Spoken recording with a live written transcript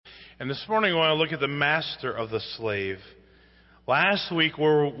And this morning I want to look at the master of the slave. Last week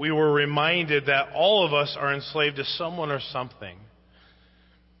we were reminded that all of us are enslaved to someone or something.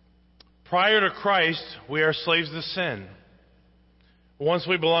 Prior to Christ, we are slaves to sin. Once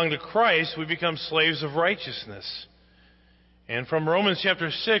we belong to Christ, we become slaves of righteousness. And from Romans chapter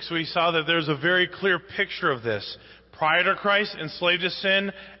 6, we saw that there's a very clear picture of this. Prior to Christ, enslaved to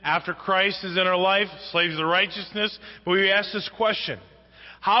sin. After Christ is in our life, slaves to righteousness. But we ask this question: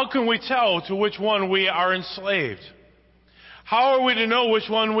 how can we tell to which one we are enslaved? How are we to know which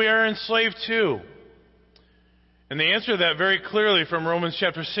one we are enslaved to? And the answer to that very clearly from Romans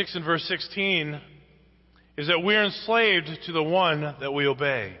chapter 6 and verse 16 is that we are enslaved to the one that we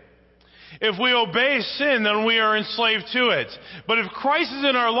obey. If we obey sin, then we are enslaved to it. But if Christ is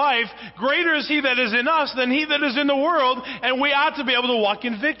in our life, greater is He that is in us than he that is in the world, and we ought to be able to walk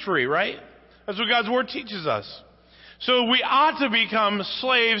in victory, right? That's what God's Word teaches us. So we ought to become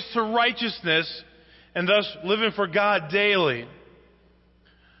slaves to righteousness and thus living for God daily.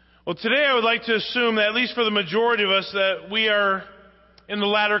 Well, today I would like to assume that at least for the majority of us that we are in the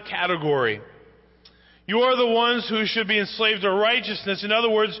latter category. You are the ones who should be enslaved to righteousness. In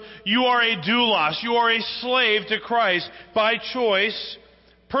other words, you are a doulos. You are a slave to Christ by choice,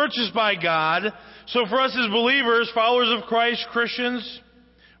 purchased by God. So for us as believers, followers of Christ, Christians,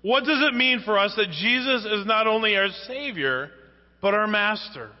 what does it mean for us that Jesus is not only our Savior, but our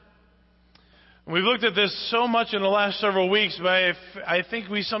Master? We've looked at this so much in the last several weeks, but I think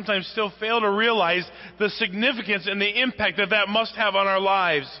we sometimes still fail to realize the significance and the impact that must have on our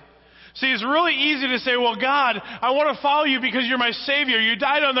lives. See, it's really easy to say, well, God, I want to follow you because you're my Savior. You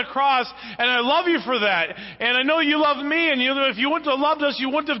died on the cross, and I love you for that. And I know you love me, and if you wouldn't have loved us, you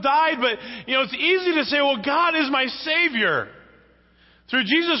wouldn't have died. But, it's easy to say, well, God is my Savior. Through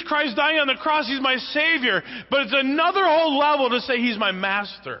Jesus Christ dying on the cross, He's my Savior. But it's another whole level to say He's my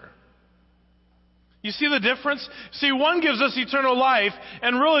Master. You see the difference? See, one gives us eternal life,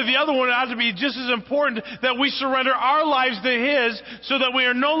 and really the other one ought to be just as important, that we surrender our lives to His so that we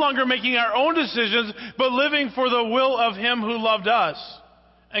are no longer making our own decisions, but living for the will of Him who loved us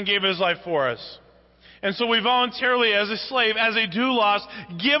and gave His life for us. And so we voluntarily, as a slave, as a doulos,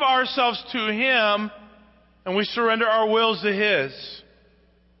 give ourselves to Him, and we surrender our wills to His.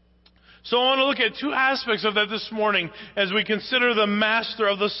 So I want to look at two aspects of that this morning as we consider the master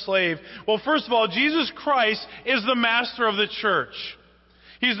of the slave. Well, first of all, Jesus Christ is the master of the church.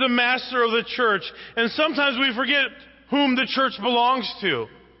 He's the master of the church. And sometimes we forget whom the church belongs to.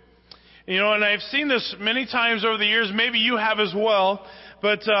 And I've seen this many times over the years. Maybe you have as well.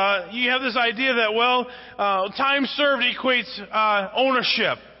 But you have this idea that, time served equates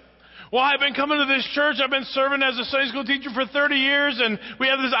ownership. Well, I've been coming to this church, I've been serving as a Sunday school teacher for 30 years, and we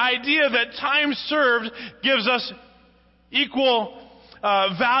have this idea that time served gives us equal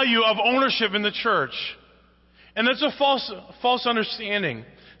value of ownership in the church. And that's a false understanding.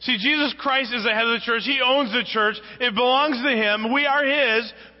 See, Jesus Christ is the head of the church. He owns the church. It belongs to Him. We are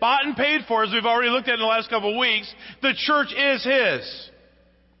His, bought and paid for, as we've already looked at in the last couple of weeks. The church is His.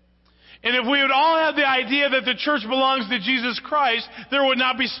 And if we would all have the idea that the church belongs to Jesus Christ, there would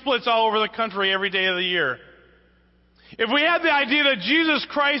not be splits all over the country every day of the year. If we had the idea that Jesus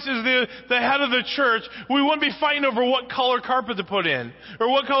Christ is the head of the church, we wouldn't be fighting over what color carpet to put in, or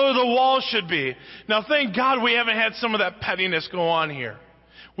what color the walls should be. Now, thank God we haven't had some of that pettiness go on here.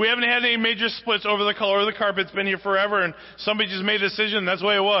 We haven't had any major splits over the color of the carpet. It's been here forever, and somebody just made a decision, and that's the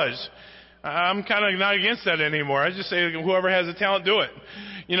way it was. I'm kind of not against that anymore. I just say whoever has the talent, do it.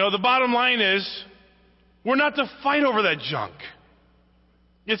 The bottom line is, we're not to fight over that junk.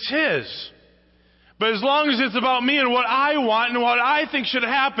 It's His. But as long as it's about me and what I want and what I think should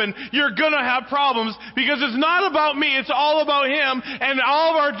happen, you're going to have problems, because it's not about me, it's all about Him, and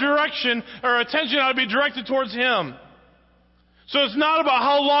all of our direction or attention ought to be directed towards Him. So it's not about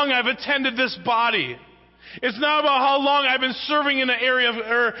how long I've attended this body. It's not about how long I've been serving in an area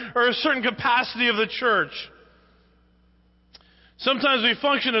or a certain capacity of the church. Sometimes we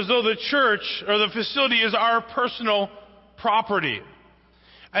function as though the church or the facility is our personal property.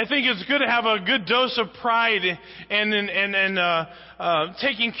 I think it's good to have a good dose of pride and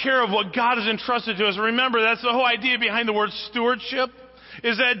taking care of what God has entrusted to us. Remember, that's the whole idea behind the word stewardship,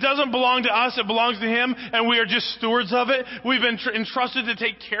 is that it doesn't belong to us, it belongs to Him, and we are just stewards of it. We've been entrusted to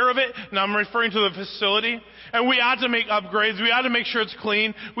take care of it, and I'm referring to the facility. And we ought to make upgrades. We ought to make sure it's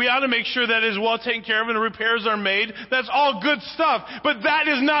clean. We ought to make sure that it is well taken care of and the repairs are made. That's all good stuff. But that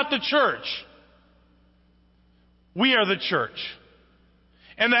is not the church. We are the church.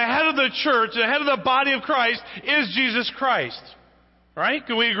 And the head of the church, the head of the body of Christ, is Jesus Christ. Right?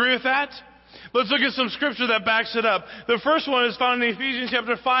 Can we agree with that? Let's look at some scripture that backs it up. The first one is found in Ephesians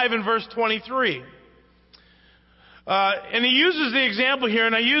chapter 5 and verse 23. And he uses the example here,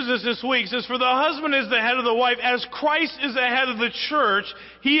 and I use this week. It says, "For the husband is the head of the wife, as Christ is the head of the church.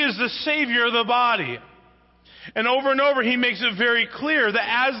 He is the Savior of the body." And over he makes it very clear that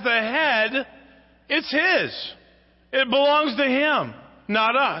as the head, it's his. It belongs to him,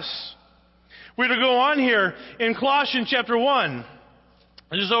 not us. We're to go on here in Colossians chapter 1.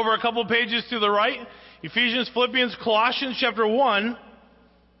 Just over a couple pages to the right. Ephesians, Philippians, Colossians chapter 1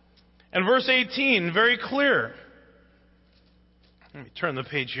 and verse 18. Very clear. Let me turn the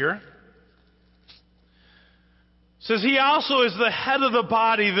page here. It says, "He also is the head of the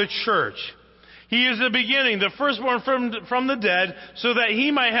body, the church. He is the beginning, the firstborn from the dead, so that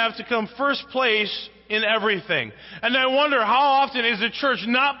he might have to come first place in everything." And I wonder, how often is the church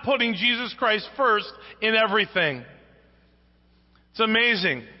not putting Jesus Christ first in everything? It's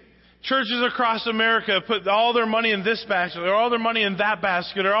amazing. Churches across America put all their money in this basket, or all their money in that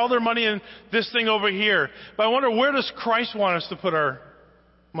basket, or all their money in this thing over here. But I wonder, where does Christ want us to put our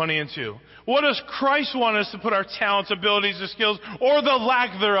money into? What does Christ want us to put our talents, abilities, and skills, or the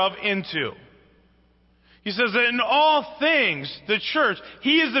lack thereof, into? He says that in all things, the church,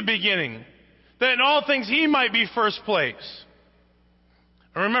 he is the beginning. That in all things, he might be first place.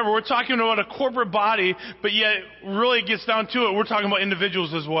 And remember, we're talking about a corporate body, but yet really it gets down to it, we're talking about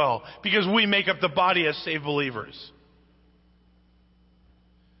individuals as well, because we make up the body as saved believers.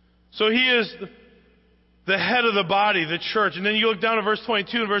 So he is the head of the body, the church. And then you look down at verse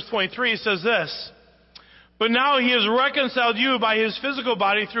 22 and verse 23, it says this, "But now he has reconciled you by his physical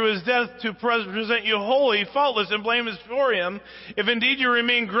body through his death to present you holy, faultless, and blameless before him, if indeed you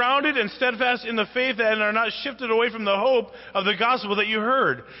remain grounded and steadfast in the faith and are not shifted away from the hope of the gospel that you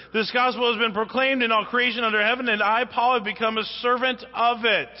heard. This gospel has been proclaimed in all creation under heaven, and I, Paul, have become a servant of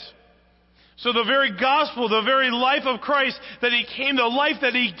it." So the very gospel, the very life of Christ that he came, the life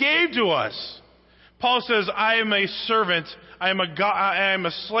that he gave to us, Paul says, I am a servant, I am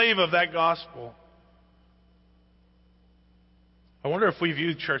a slave of that gospel. I wonder if we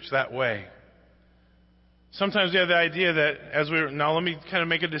view church that way. Sometimes we have the idea that now let me kind of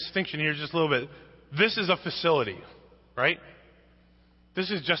make a distinction here just a little bit. This is a facility, right?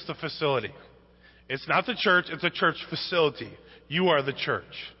 This is just a facility. It's not the church, it's a church facility. You are the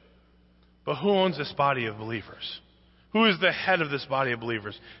church. But who owns this body of believers? Who is the head of this body of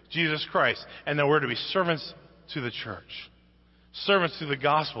believers? Jesus Christ. And then we're to be servants to the church. Servants to the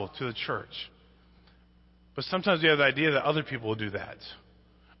gospel, to the church. But sometimes we have the idea that other people will do that.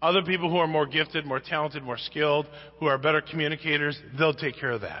 Other people who are more gifted, more talented, more skilled, who are better communicators, they'll take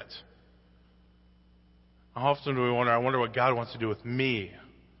care of that. How often do we wonder, I wonder what God wants to do with me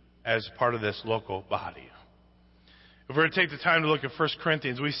as part of this local body. If we were to take the time to look at 1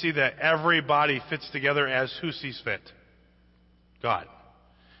 Corinthians, we see that every body fits together as who sees fit? God.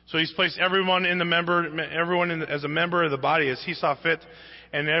 So he's placed everyone as a member of the body as he saw fit.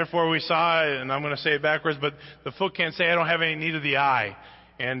 And therefore we saw, and I'm going to say it backwards, but the foot can't say, I don't have any need of the eye,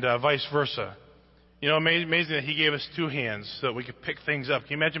 and vice versa. You know, amazing that he gave us two hands so that we could pick things up.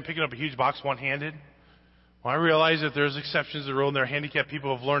 Can you imagine picking up a huge box one-handed? Well, I realize that there's exceptions to the rule, and there are handicapped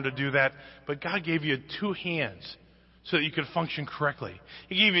people who have learned to do that. But God gave you two hands so that you could function correctly.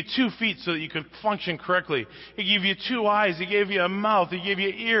 He gave you 2 feet so that you could function correctly. He gave you 2 eyes. He gave you a mouth. He gave you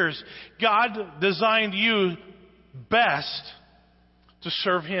ears. God designed you best to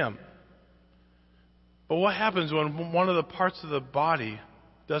serve Him. But what happens when one of the parts of the body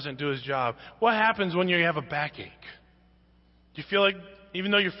doesn't do his job? What happens when you have a backache? Do you feel like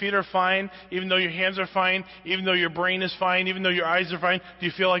even though your feet are fine, even though your hands are fine, even though your brain is fine, even though your eyes are fine, do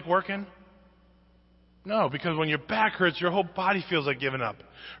you feel like working? No, because when your back hurts, your whole body feels like giving up.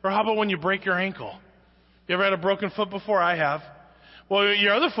 Or how about when you break your ankle? You ever had a broken foot before? I have. Well,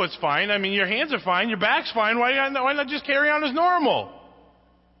 your other foot's fine. I mean, your hands are fine. Your back's fine. Why not just carry on as normal?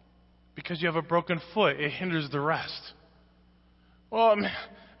 Because you have a broken foot, it hinders the rest. Well,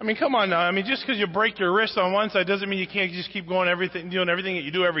 I mean, come on now. I mean, just because you break your wrist on one side doesn't mean you can't just keep doing everything that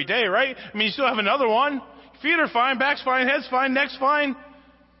you do every day, right? I mean, you still have another one. Feet are fine, back's fine, head's fine, neck's fine.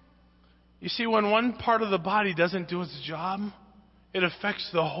 You see, when one part of the body doesn't do its job, it affects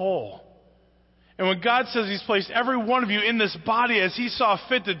the whole. And when God says He's placed every one of you in this body as He saw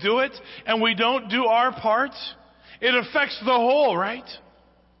fit to do it, and we don't do our part, it affects the whole, right?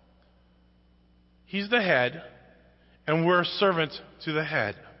 He's the head, and we're a servant to the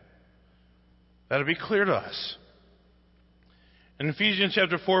head. That'll be clear to us. In Ephesians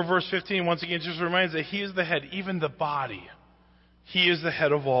chapter 4, verse 15, once again, just reminds that He is the head, even the body. He is the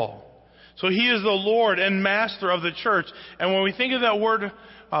head of all. So he is the Lord and master of the church. And when we think of that word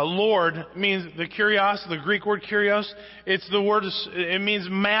Lord, it means the kurios, the Greek word kurios, it means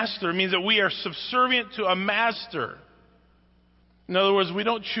master. It means that we are subservient to a master. In other words, we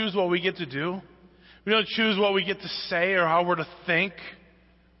don't choose what we get to do. We don't choose what we get to say or how we're to think.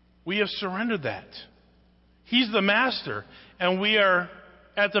 We have surrendered that. He's the master, and we are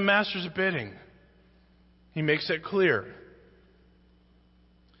at the master's bidding. He makes it clear.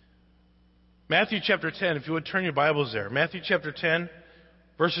 Matthew chapter 10, if you would turn your Bibles there. Matthew chapter 10,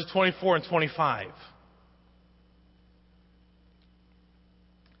 verses 24 and 25. It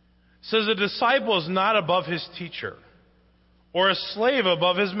says, a disciple is not above his teacher, or a slave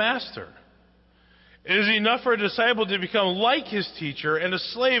above his master. It is enough for a disciple to become like his teacher and a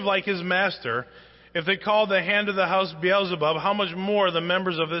slave like his master. If they call the hand of the house Beelzebub, how much more the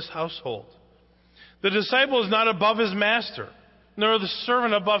members of this household? The disciple is not above his master, nor the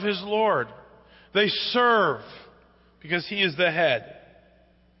servant above his Lord. They serve because he is the head.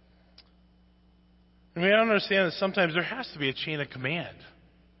 And we understand that sometimes there has to be a chain of command.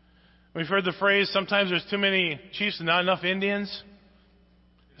 We've heard the phrase, sometimes there's too many chiefs and not enough Indians.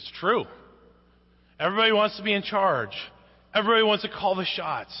 It's true. Everybody wants to be in charge. Everybody wants to call the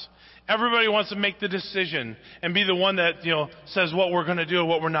shots. Everybody wants to make the decision and be the one that, says what we're going to do and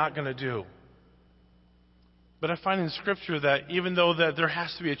what we're not going to do. But I find in Scripture that even though that there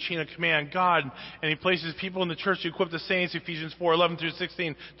has to be a chain of command, God, and He places people in the church to equip the saints, Ephesians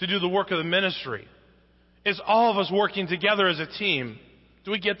 4:11-16, to do the work of the ministry. It's all of us working together as a team.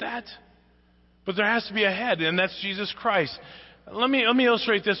 Do we get that? But there has to be a head, and that's Jesus Christ. Let me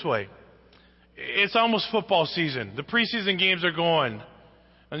illustrate this way. It's almost football season. The preseason games are going.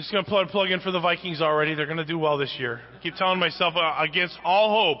 I'm just going to plug in for the Vikings already. They're going to do well this year. I keep telling myself, against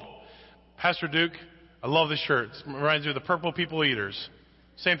all hope, Pastor Duke, I love this shirt. It reminds me of the Purple People Eaters.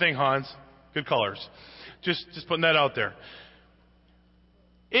 Same thing, Hans. Good colors. Just putting that out there.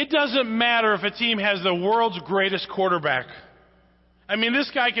 It doesn't matter if a team has the world's greatest quarterback.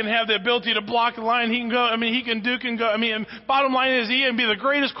 This guy can have the ability to block the line. He can go. He can duke and go. Bottom line is he can be the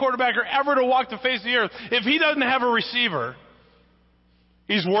greatest quarterbacker ever to walk the face of the earth. If he doesn't have a receiver,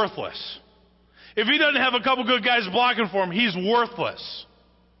 he's worthless. If he doesn't have a couple good guys blocking for him, he's worthless.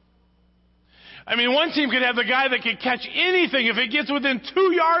 One team could have the guy that can catch anything. If it gets within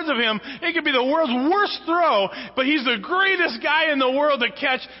 2 yards of him, it could be the world's worst throw, but he's the greatest guy in the world to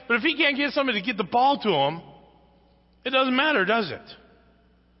catch. But if he can't get somebody to get the ball to him, it doesn't matter, does it?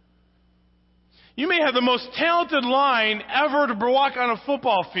 You may have the most talented line ever to walk on a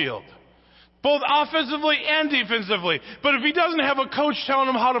football field, both offensively and defensively. But if he doesn't have a coach telling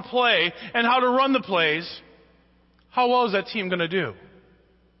him how to play and how to run the plays, how well is that team going to do?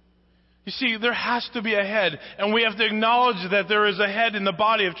 You see, there has to be a head, and we have to acknowledge that there is a head in the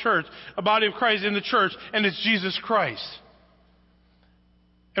body of church, a body of Christ in the church, and it's Jesus Christ.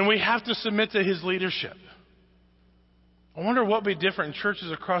 And we have to submit to His leadership. I wonder what would be different in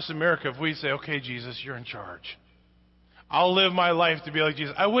churches across America if we say, okay, Jesus, you're in charge. I'll live my life to be like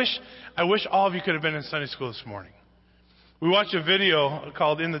Jesus. I wish all of you could have been in Sunday school this morning. We watched a video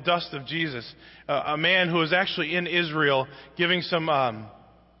called In the Dust of Jesus, a man who was actually in Israel giving some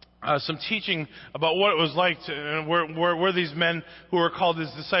teaching about what it was like to, where these men who were called His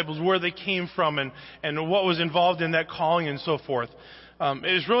disciples, where they came from and what was involved in that calling and so forth.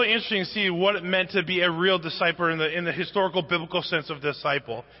 It was really interesting to see what it meant to be a real disciple in the historical biblical sense of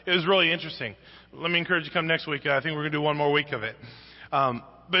disciple. It was really interesting. Let me encourage you to come next week. I think we're going to do one more week of it.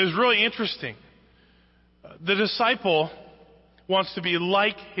 But it was really interesting. The disciple wants to be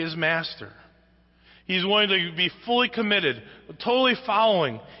like his master. He's willing to be fully committed, totally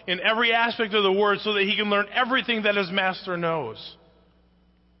following in every aspect of the word so that he can learn everything that his master knows.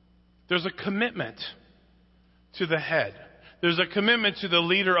 There's a commitment to the head. There's a commitment to the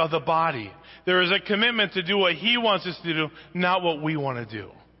leader of the body. There is a commitment to do what he wants us to do, not what we want to do.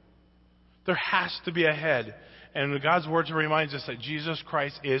 There has to be a head. And God's word reminds us that Jesus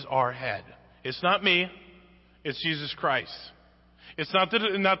Christ is our head. It's not me. It's Jesus Christ. It's not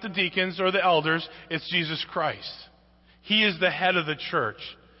the deacons or the elders. It's Jesus Christ. He is the head of the church.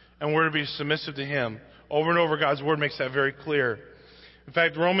 And we're to be submissive to Him. Over and over, God's word makes that very clear. In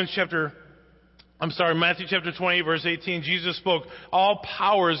fact, Matthew chapter 28, verse 18, Jesus spoke, all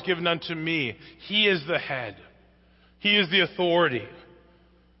power is given unto me. He is the head. He is the authority.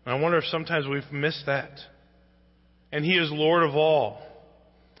 And I wonder if sometimes we've missed that. And He is Lord of all.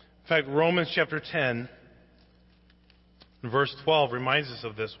 In fact, Romans chapter 10, verse 12 reminds us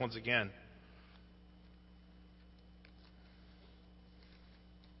of this once again.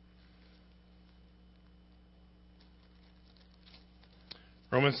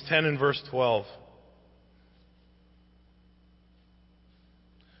 Romans 10 and verse 12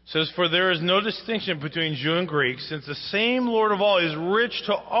 says, "For there is no distinction between Jew and Greek, since the same Lord of all is rich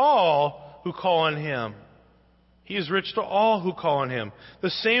to all who call on Him." He is rich to all who call on Him. The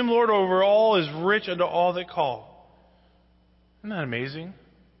same Lord over all is rich unto all that call. Isn't that amazing?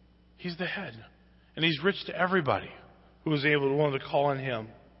 He's the head. And He's rich to everybody who is willing to call on Him.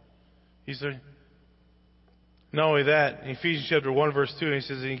 Not only that, in Ephesians chapter 1, verse 2, He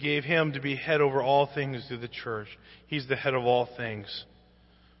says, "And He gave Him to be head over all things through the church." He's the head of all things.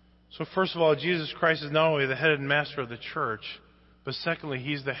 So first of all, Jesus Christ is not only the head and master of the church, but secondly,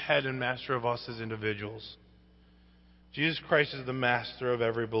 He's the head and master of us as individuals. Jesus Christ is the master of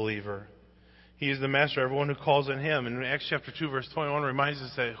every believer. He is the master of everyone who calls on Him. And Acts chapter 2, verse 21 reminds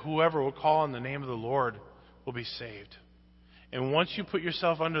us that whoever will call on the name of the Lord will be saved. And once you put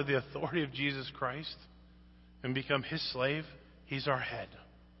yourself under the authority of Jesus Christ and become His slave, He's our head.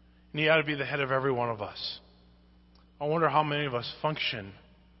 And He ought to be the head of every one of us. I wonder how many of us function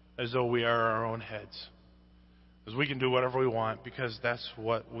as though we are our own heads. Because we can do whatever we want because that's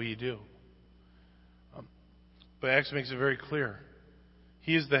what we do. But Acts makes it very clear.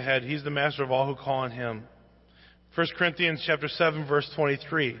 He is the head. He's the master of all who call on Him. 1 Corinthians chapter 7, verse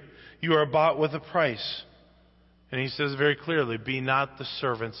 23. "You are bought with a price." And he says very clearly, "Be not the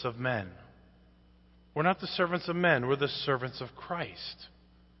servants of men." We're not the servants of men. We're the servants of Christ.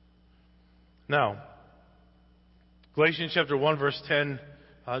 Now, Galatians chapter 1, verse 10,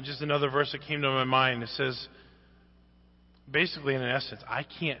 just another verse that came to my mind. It says, basically in essence, I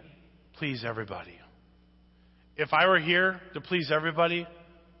can't please everybody. If I were here to please everybody,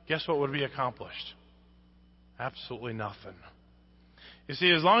 guess what would be accomplished? Absolutely nothing. You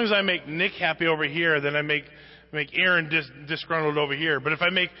see, as long as I make Nick happy over here, then I make Aaron disgruntled over here. But if I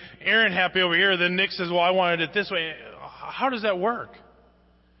make Aaron happy over here, then Nick says, well, I wanted it this way. How does that work?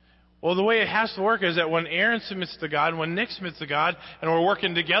 Well, the way it has to work is that when Aaron submits to God, when Nick submits to God, and we're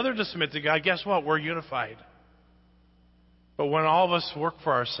working together to submit to God, guess what? We're unified. But when all of us work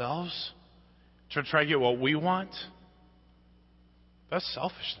for ourselves to try to get what we want, that's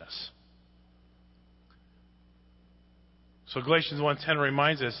selfishness. So Galatians 1:10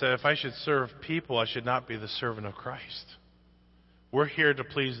 reminds us that if I should serve people, I should not be the servant of Christ. We're here to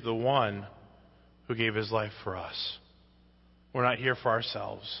please the one who gave His life for us. We're not here for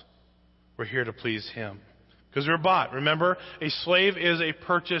ourselves. We're here to please Him. Because we're bought. Remember, a slave is a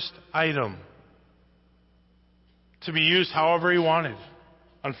purchased item to be used however he wanted,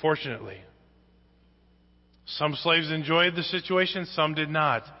 unfortunately. Some slaves enjoyed the situation, some did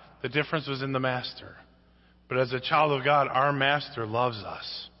not. The difference was in the master. But as a child of God, our master loves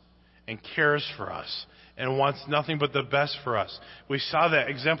us and cares for us and wants nothing but the best for us. We saw that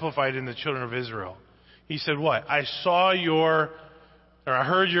exemplified in the children of Israel. He said what? I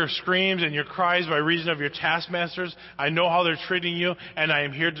heard your screams and your cries by reason of your taskmasters. I know how they're treating you, and I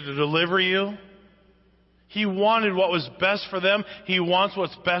am here to deliver you. He wanted what was best for them. He wants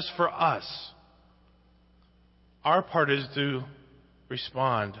what's best for us. Our part is to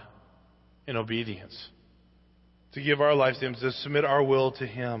respond in obedience, to give our lives to Him, to submit our will to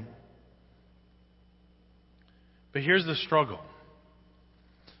Him. But here's the struggle.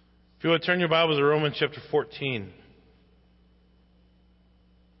 If you would turn your Bibles to Romans chapter 14.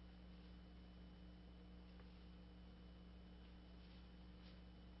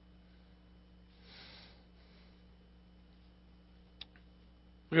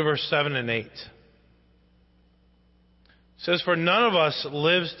 Look at verse 7 and 8. It says, "For none of us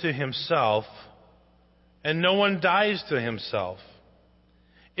lives to himself, and no one dies to himself.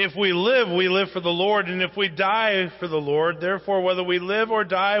 If we live for the Lord, and if we die, for the Lord. Therefore, whether we live or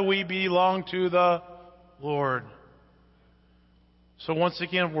die, we belong to the Lord." So once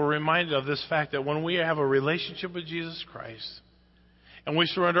again, we're reminded of this fact that when we have a relationship with Jesus Christ, and we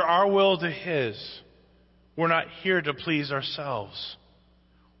surrender our will to His, we're not here to please ourselves.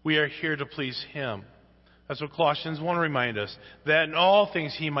 We are here to please Him. That's what Colossians 1 reminds us, that in all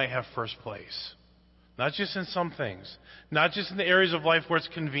things He might have first place. Not just in some things. Not just in the areas of life where it's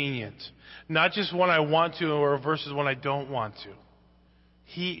convenient. Not just when I want to or versus when I don't want to.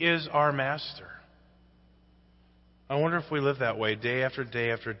 He is our master. I wonder if we live that way day after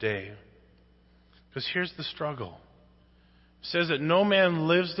day after day. Because here's the struggle. It says that no man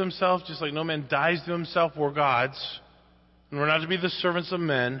lives to himself, just like no man dies to himself. We're God's. And we're not to be the servants of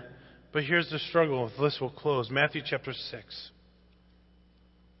men. But here's the struggle. With this we'll close. Matthew chapter 6.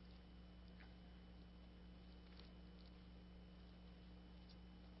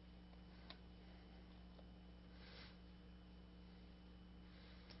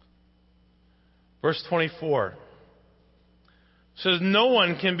 Verse 24. says, no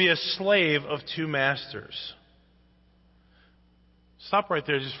one can be a slave of two masters. Stop right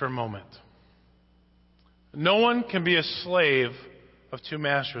there just for a moment. No one can be a slave of two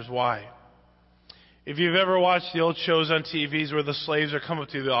masters. Why? If you've ever watched the old shows on TVs where the slaves are coming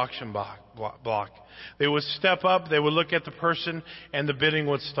to the auction block, they would step up, they would look at the person, and the bidding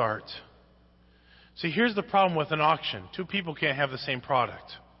would start. See, here's the problem with an auction. Two people can't have the same product.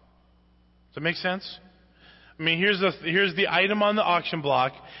 Does that make sense? I mean, here's the item on the auction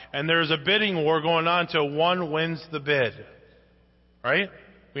block, and there's a bidding war going on until one wins the bid. Right?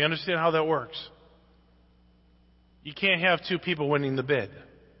 We understand how that works. You can't have two people winning the bid.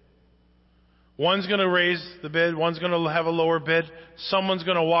 One's going to raise the bid, one's going to have a lower bid, someone's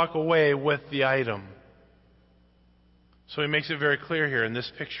going to walk away with the item. So he makes it very clear here in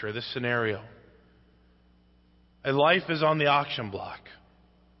this picture, this scenario. A life is on the auction block.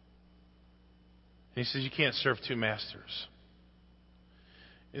 And he says you can't serve two masters.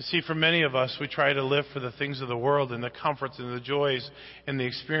 You see, for many of us, we try to live for the things of the world and the comforts and the joys and the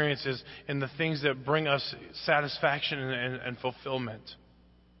experiences and the things that bring us satisfaction and fulfillment.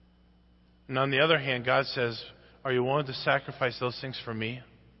 And on the other hand, God says, are you willing to sacrifice those things for me?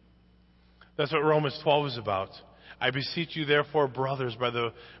 That's what Romans 12 is about. I beseech you, therefore, brothers, by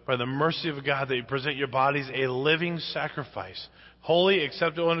the mercy of God, that you present your bodies a living sacrifice, holy,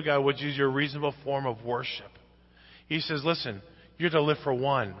 acceptable unto God, which is your reasonable form of worship. He says, listen, you're to live for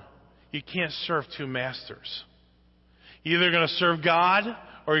one. You can't serve two masters. You're either going to serve God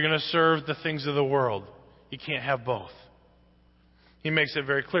or you're going to serve the things of the world. You can't have both. He makes it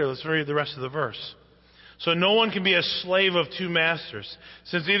very clear. Let's read the rest of the verse. So no one can be a slave of two masters,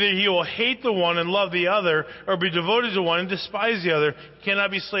 since either he will hate the one and love the other, or be devoted to one and despise the other. You cannot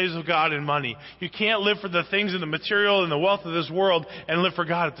be slaves of God and money. You can't live for the things and the material and the wealth of this world and live for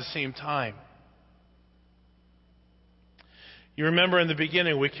God at the same time. You remember in the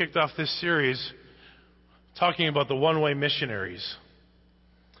beginning, we kicked off this series talking about the one-way missionaries.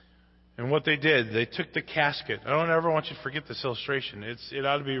 And what they did, they took the casket. I don't ever want you to forget this illustration. It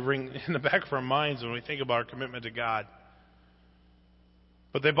ought to be ring in the back of our minds when we think about our commitment to God.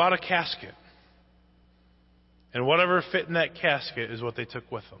 But they bought a casket. And whatever fit in that casket is what they took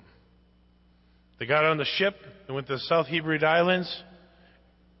with them. They got on the ship, they went to the South Hebrides Islands,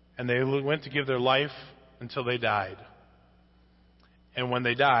 and they went to give their life until they died. And when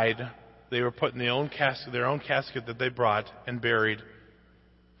they died, they were put in their own casket that they brought and buried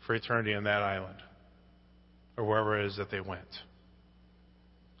for eternity on that island, or wherever it is that they went.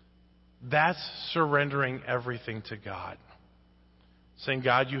 That's surrendering everything to God. Saying,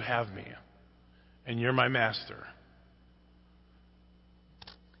 God, you have me, and you're my master.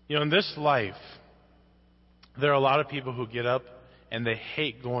 You know, in this life, there are a lot of people who get up and they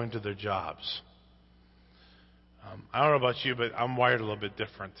hate going to their jobs. I don't know about you, but I'm wired a little bit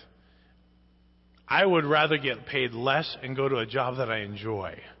different. I would rather get paid less and go to a job that I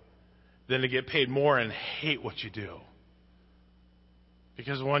enjoy than to get paid more and hate what you do.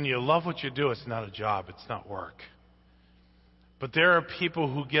 Because when you love what you do, it's not a job, it's not work. But there are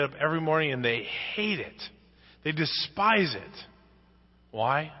people who get up every morning and they hate it. They despise it.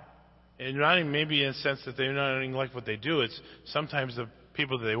 Why? And not even maybe in the sense that they're not even like what they do. It's sometimes the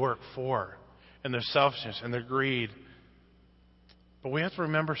people that they work for and their selfishness and their greed. But we have to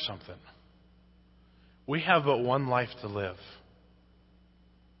remember something. We have but one life to live.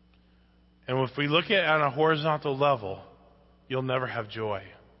 And if we look at it on a horizontal level, you'll never have joy.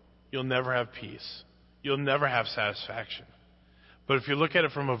 You'll never have peace. You'll never have satisfaction. But if you look at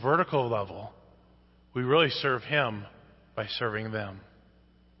it from a vertical level, we really serve Him by serving them.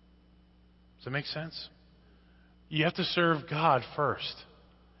 Does that make sense? You have to serve God first.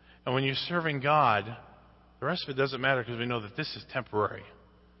 And when you're serving God, the rest of it doesn't matter because we know that this is temporary.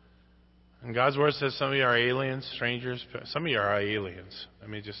 And God's Word says some of you are aliens, strangers. Some of you are aliens. I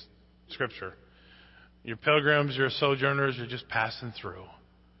mean, just Scripture. You're pilgrims, you're sojourners, you're just passing through.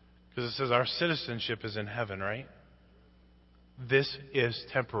 Because it says our citizenship is in heaven, right? This is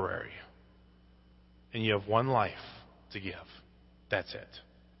temporary. And you have one life to give. That's it.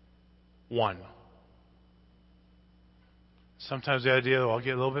 One. Sometimes the idea, well, I'll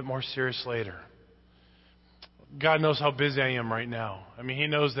get a little bit more serious later. God knows how busy I am right now. I mean, He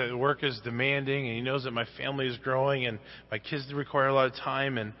knows that work is demanding, and He knows that my family is growing, and my kids require a lot of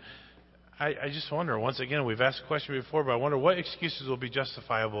time. And I just wonder, once again, we've asked the question before, but I wonder what excuses will be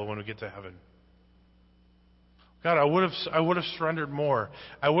justifiable when we get to heaven. God, I would have surrendered more.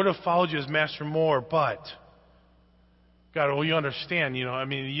 I would have followed you as master more, but God, well, you understand, I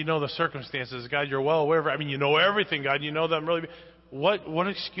mean, you know the circumstances. God, you're well aware of it. I mean, you know everything, God. You know that I'm really... What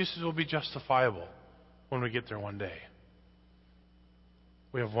excuses will be justifiable when we get there one day?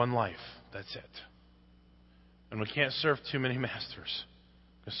 We have one life. That's it. And we can't serve too many masters.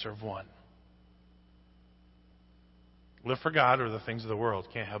 We serve one. Live for God or the things of the world.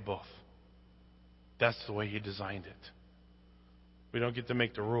 Can't have both. That's the way He designed it. We don't get to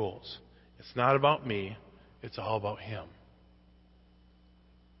make the rules. It's not about me. It's all about Him.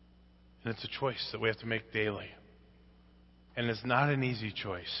 And it's a choice that we have to make daily. And it's not an easy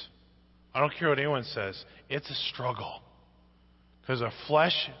choice. I don't care what anyone says. It's a struggle. Because our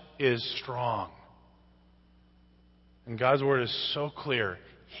flesh is strong. And God's Word is so clear.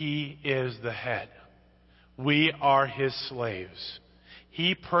 He is the head. We are His slaves.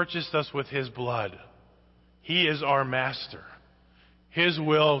 He purchased us with His blood. He is our master. His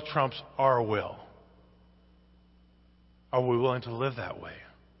will trumps our will. Are we willing to live that way?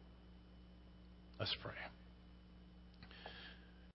 Let's pray.